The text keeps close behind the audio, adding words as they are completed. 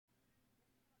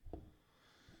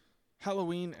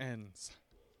Halloween ends.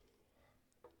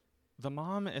 The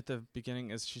mom at the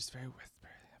beginning she's very whispery,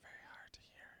 very hard to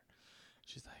hear.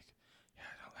 She's like, yeah,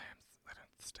 don't let him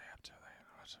stay up too late.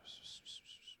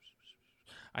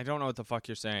 I don't know what the fuck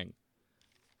you're saying.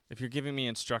 If you're giving me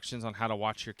instructions on how to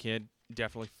watch your kid,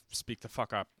 definitely speak the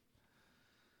fuck up.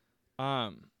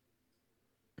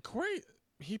 Corey,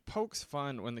 he pokes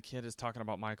fun when the kid is talking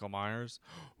about Michael Myers.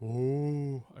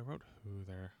 Oh, I wrote who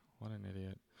there. What an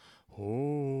idiot.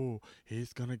 Oh,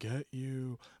 he's gonna get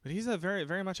you. But he's a very,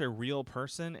 very much a real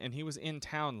person, and he was in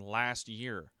town last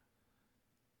year.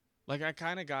 Like, I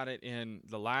kind of got it in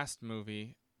the last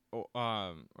movie, or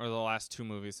the last two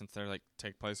movies, since they're like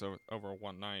take place over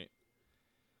one night.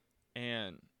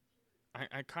 And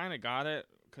I kind of got it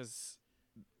because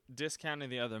discounting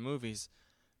the other movies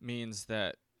means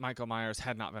that Michael Myers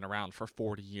had not been around for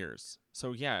 40 years.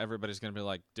 So yeah, everybody's gonna be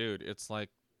like, dude, it's like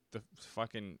the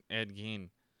fucking Ed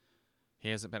Gein. He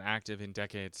hasn't been active in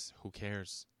decades. Who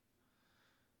cares?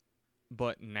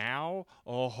 But now,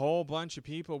 a whole bunch of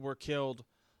people were killed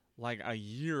like a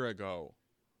year ago.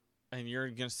 And you're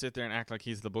going to sit there and act like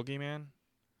he's the boogeyman?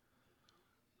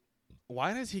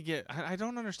 Why does he get... I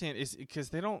don't understand. Is because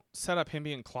they don't set up him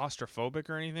being claustrophobic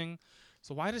or anything.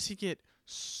 So why does he get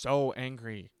so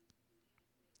angry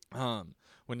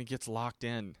when he gets locked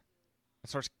in and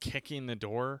starts kicking the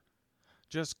door?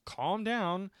 Just calm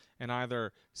down and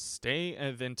either stay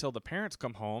until the parents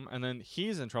come home, and then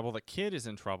he's in trouble, the kid is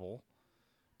in trouble,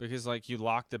 because, like, you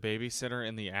locked the babysitter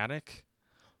in the attic,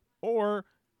 or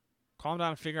calm down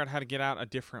and figure out how to get out a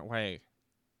different way.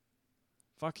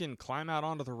 Fucking climb out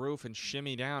onto the roof and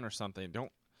shimmy down or something.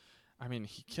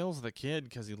 He kills the kid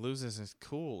because he loses his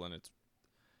cool, and it's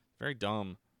very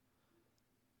dumb.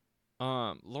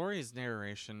 Laurie's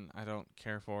narration I don't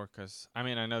care for because, I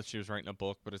know she was writing a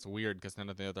book, but it's weird because none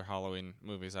of the other Halloween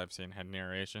movies I've seen had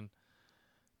narration.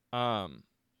 How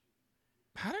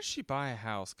does she buy a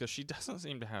house? Because she doesn't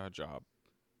seem to have a job.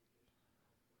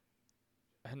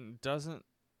 And doesn't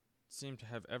seem to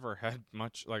have ever had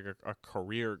much, like, a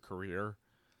career.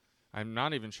 I'm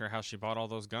not even sure how she bought all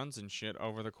those guns and shit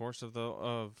over the course of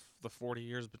the 40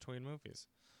 years between movies.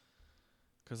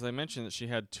 Because they mentioned that she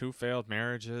had 2 failed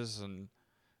marriages, and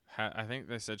I think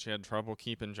they said she had trouble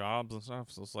keeping jobs and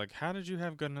stuff. So it's like, how did you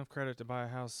have good enough credit to buy a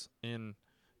house in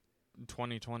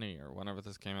 2020 or whenever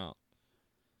this came out?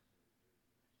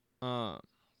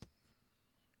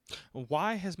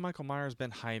 Why has Michael Myers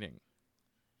been hiding?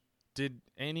 Did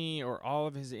any or all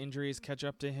of his injuries catch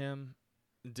up to him?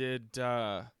 I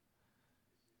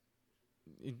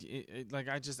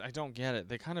don't get it.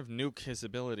 They kind of nuke his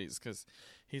abilities because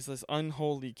he's this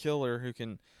unholy killer who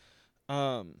can,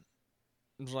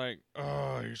 it's like,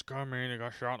 oh, he's coming, he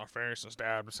got shot in the face and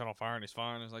stabbed and set on fire and he's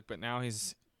fine. It's like, but now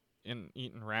he's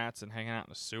eating rats and hanging out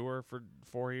in a sewer for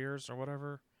 4 years or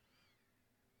whatever.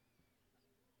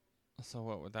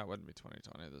 So that wouldn't be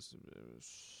 2020. This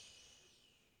is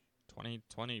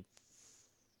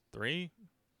 2023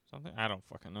 something. I don't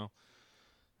fucking know.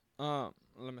 Let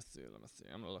me see.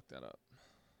 I'm gonna look that up.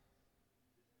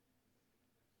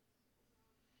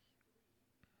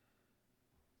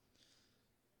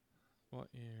 What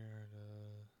year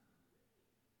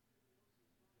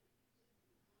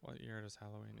does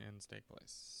Halloween Ends take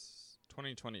place?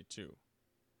 2022.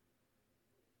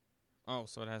 Oh,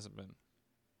 so it hasn't been.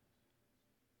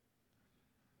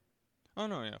 Oh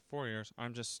no, yeah, 4 years.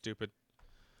 I'm just stupid.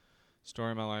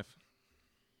 Story of my life.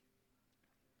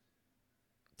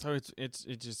 So it's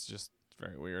just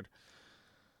very weird.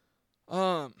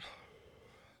 I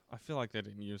feel like they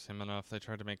didn't use him enough. They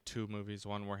tried to make 2 movies,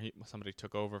 one where somebody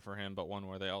took over for him, but one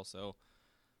where they also,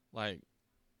 like,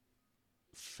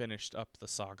 finished up the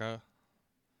saga.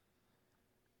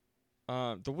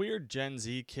 The weird Gen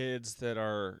Z kids that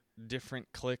are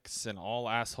different cliques and all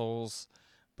assholes,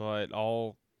 but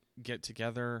all get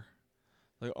together.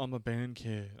 Like, I'm a band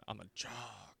kid. I'm a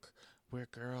jock. We're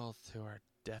girls who are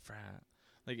different.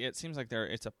 Like, it seems like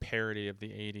it's a parody of the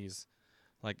 80s.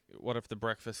 Like, what if the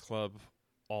Breakfast Club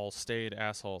all stayed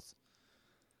assholes?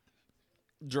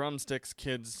 Drumstick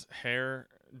kids' hair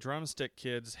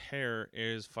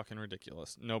is fucking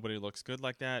ridiculous. Nobody looks good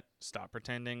like that. Stop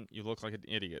pretending. You look like an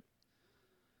idiot.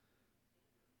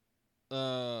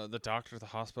 The doctor at the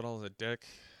hospital is a dick.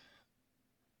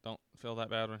 Don't feel that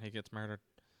bad when he gets murdered,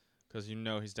 because you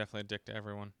know he's definitely a dick to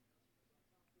everyone.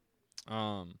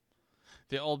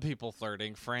 The old people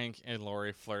flirting, Frank and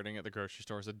Laurie flirting at the grocery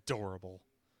store is adorable.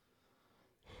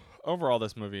 Overall,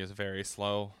 this movie is very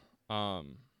slow.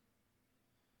 And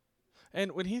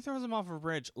when he throws him off a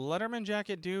bridge, Letterman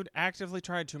jacket dude actively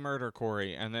tried to murder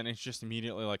Corey, and then it's just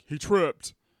immediately like, he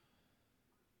tripped.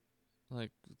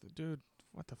 Like, dude,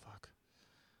 What the fuck?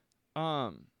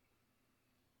 Um,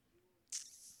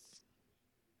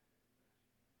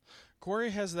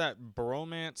 Corey has that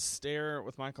bromance stare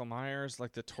with Michael Myers,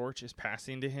 like the torch is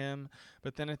passing to him,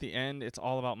 but then at the end, it's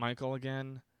all about Michael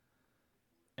again.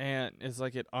 And it's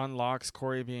like it unlocks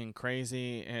Corey being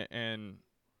crazy and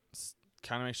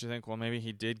kind of makes you think, well, maybe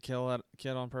he did kill that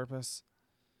kid on purpose.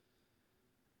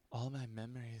 All my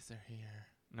memories are here.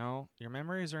 No, your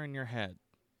memories are in your head.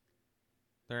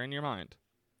 They're in your mind.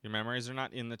 Your memories are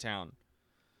not in the town.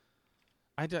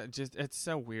 It's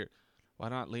so weird. Why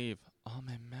not leave? All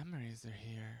my memories are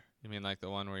here. You mean like the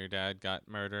one where your dad got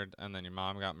murdered, and then your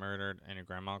mom got murdered, and your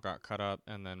grandma got cut up,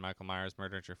 and then Michael Myers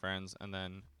murdered your friends, and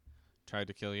then tried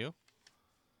to kill you?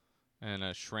 And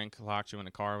a shrink locked you in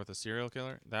a car with a serial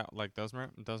killer? That, like those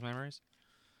memories?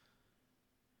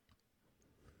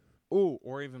 Ooh,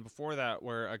 or even before that,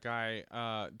 where a guy,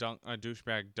 a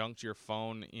douchebag, dunked your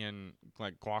phone in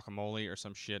like guacamole or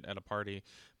some shit at a party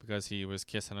because he was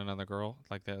kissing another girl.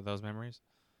 Like those memories.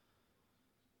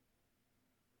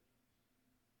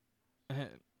 And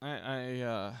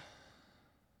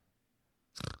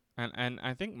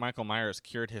I think Michael Myers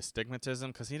cured his stigmatism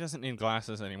because he doesn't need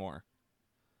glasses anymore.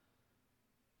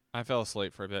 I fell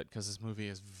asleep for a bit because this movie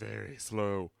is very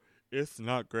slow. It's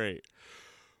not great.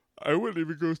 I wouldn't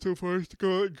even go so far as to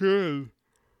call it good.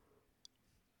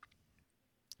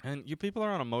 And you people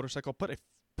are on a motorcycle. Put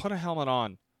a helmet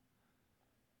on.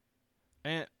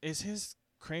 And is his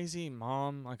crazy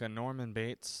mom like a Norman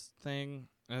Bates thing?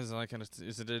 Is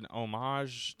it an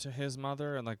homage to his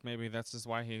mother? And like maybe that's just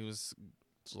why he was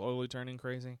slowly turning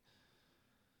crazy.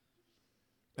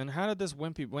 And how did this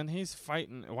wimpy, when he's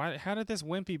fighting, how did this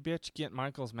wimpy bitch get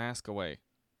Michael's mask away?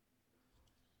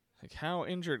 Like, how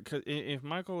injured? Because if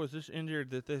Michael was this injured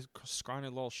that this scrawny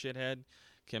little shithead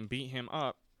can beat him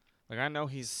up, like, I know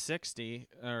he's 60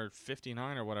 or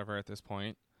 59 or whatever at this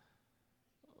point.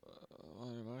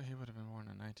 Well, he would have been born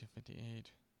in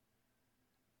 1958.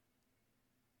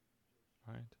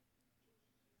 Right?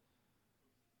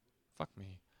 Fuck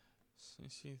me.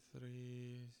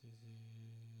 63,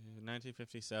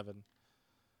 1957.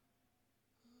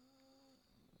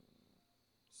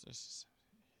 60.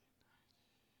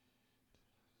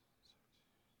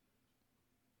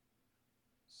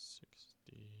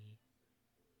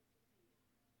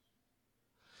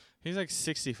 He's like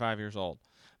 65 years old,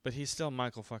 but he's still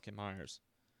Michael fucking Myers.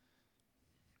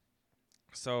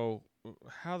 So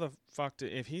how the fuck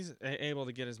if he's able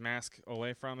to get his mask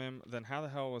away from him, then how the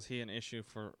hell was he an issue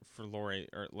for Laurie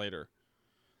or later?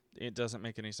 It doesn't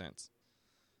make any sense.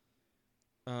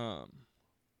 The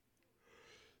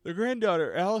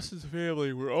granddaughter, Allison's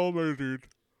family were all murdered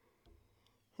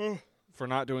for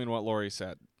not doing what Laurie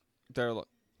said. They're like,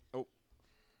 oh,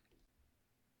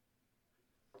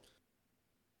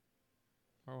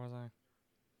 where was I?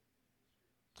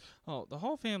 Oh, the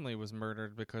whole family was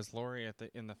murdered because Laurie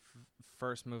in the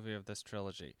first movie of this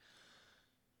trilogy,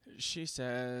 she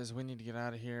says, we need to get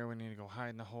out of here. We need to go hide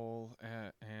in the hole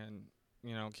and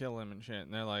kill him and shit.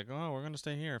 And they're like, oh, we're going to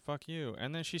stay here. Fuck you.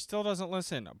 And then she still doesn't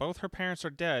listen. Both her parents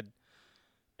are dead.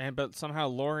 But somehow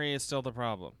Laurie is still the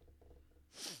problem.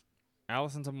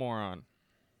 Allison's a moron.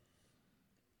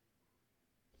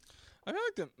 I feel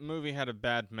like the movie had a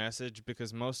bad message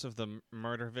because most of the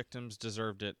murder victims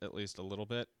deserved it at least a little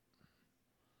bit.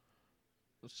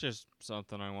 It's just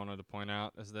something I wanted to point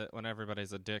out, is that when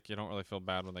everybody's a dick, you don't really feel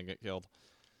bad when they get killed.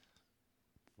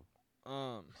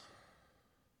 When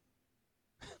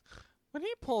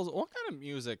he pulls, what kind of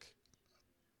music?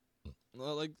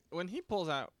 Like, when he pulls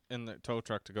out in the tow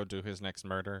truck to go do his next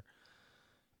murder,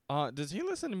 does he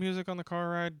listen to music on the car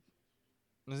ride?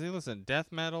 Does he listen to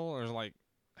death metal or like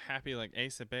happy like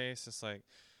Ace of Base? It's like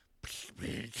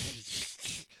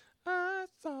I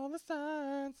saw the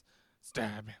signs.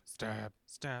 Stab, stab,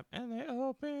 stab, and they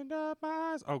opened up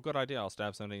my eyes. Oh, good idea. I'll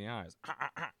stab somebody in the eyes.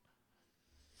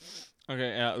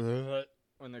 Okay,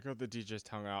 when they cut the DJ's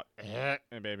tongue out, it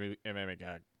made me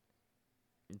gag.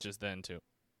 Just then, too.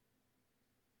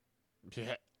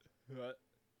 Yeah.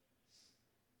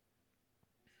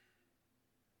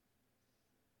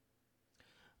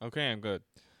 Okay, I'm good.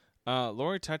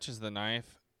 Laurie touches the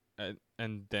knife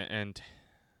and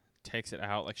takes it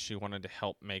out like she wanted to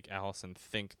help make Allison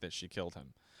think that she killed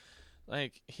him.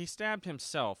 Like, he stabbed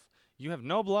himself. You have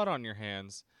no blood on your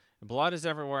hands. Blood is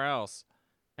everywhere else.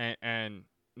 And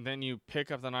then you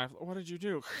pick up the knife. What did you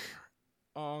do?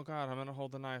 Oh, God, I'm going to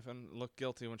hold the knife and look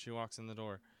guilty when she walks in the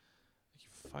door. You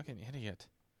fucking idiot.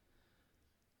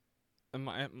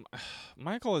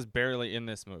 Michael is barely in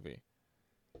this movie.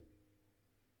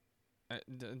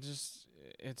 just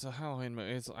it's a Halloween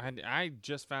movie. I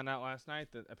just found out last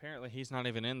night that apparently he's not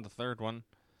even in the third one.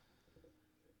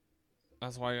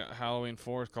 That's why Halloween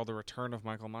 4 is called The Return of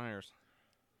Michael Myers.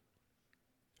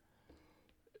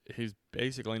 He's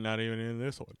basically not even in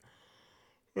this one.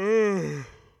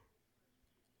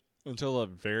 Until the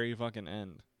very fucking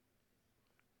end.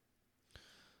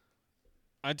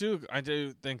 I do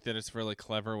think that it's really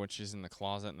clever when she's in the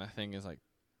closet and the thing is like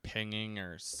pinging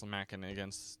or smacking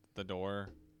against the door.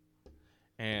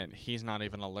 And he's not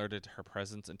even alerted to her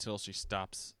presence until she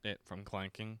stops it from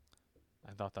clanking.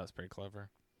 I thought that was pretty clever.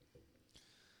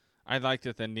 I like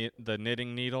that the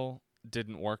knitting needle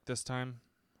didn't work this time.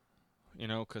 You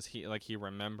know, because he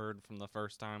remembered from the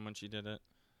first time when she did it.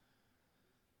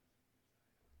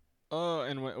 Oh,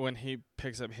 and when he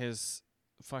picks up his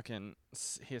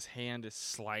his hand is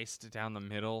sliced down the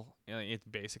middle. It's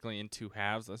basically in two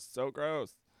halves. That's so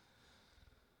gross.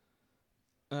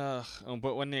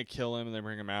 But when they kill him and they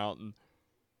bring him out,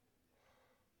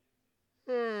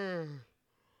 and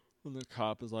the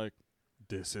cop is like,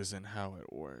 "This isn't how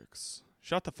it works."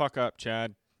 Shut the fuck up,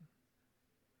 Chad.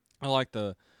 I like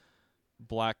the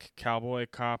black cowboy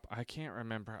cop. I can't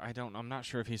remember. I'm not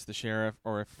sure if he's the sheriff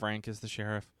or if Frank is the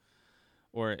sheriff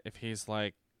or if he's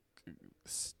like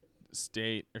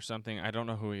state or something. I don't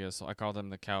know who he is. So I called him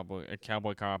the cowboy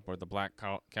cop or the black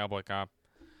cowboy cop.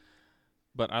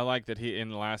 But I like that he in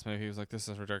the last movie he was like, "This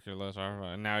is ridiculous,"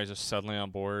 and now he's just suddenly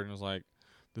on board and was like,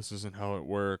 "This isn't how it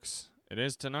works." It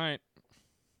is tonight.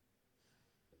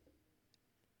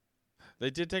 They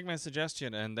did take my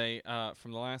suggestion, and they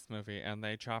from the last movie, and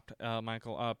they chopped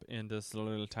Michael up into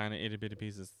little tiny itty bitty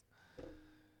pieces.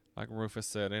 Like Rufus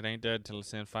said, it ain't dead till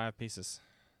it's in 5 pieces,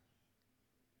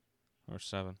 or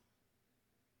 7,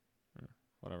 or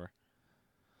whatever.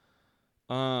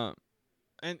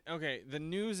 And okay, the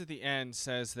news at the end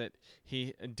says that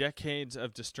decades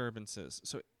of disturbances.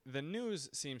 So the news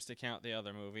seems to count the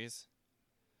other movies.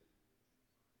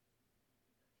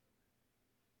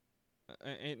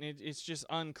 It's just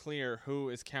unclear who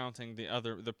is counting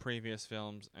the previous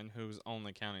films and who's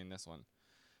only counting this one,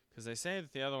 because they say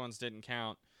that the other ones didn't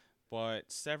count,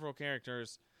 but several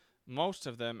characters, most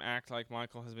of them act like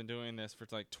Michael has been doing this for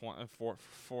like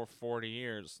 40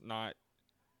 years. Not,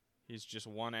 he's just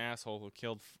one asshole who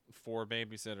killed 4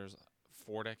 babysitters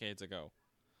 4 decades ago.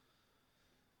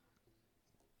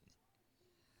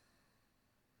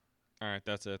 All right,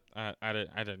 that's it. I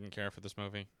didn't care for this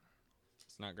movie.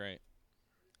 It's not great.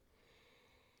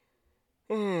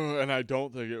 And I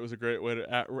don't think it was a great way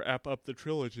to wrap up the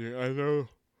trilogy. I know.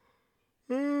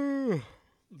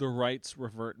 The rights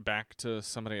revert back to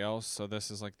somebody else, so this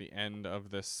is like the end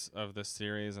of this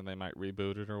series, and they might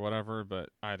reboot it or whatever.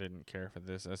 But I didn't care for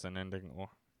this as an ending.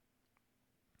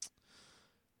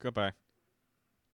 Goodbye.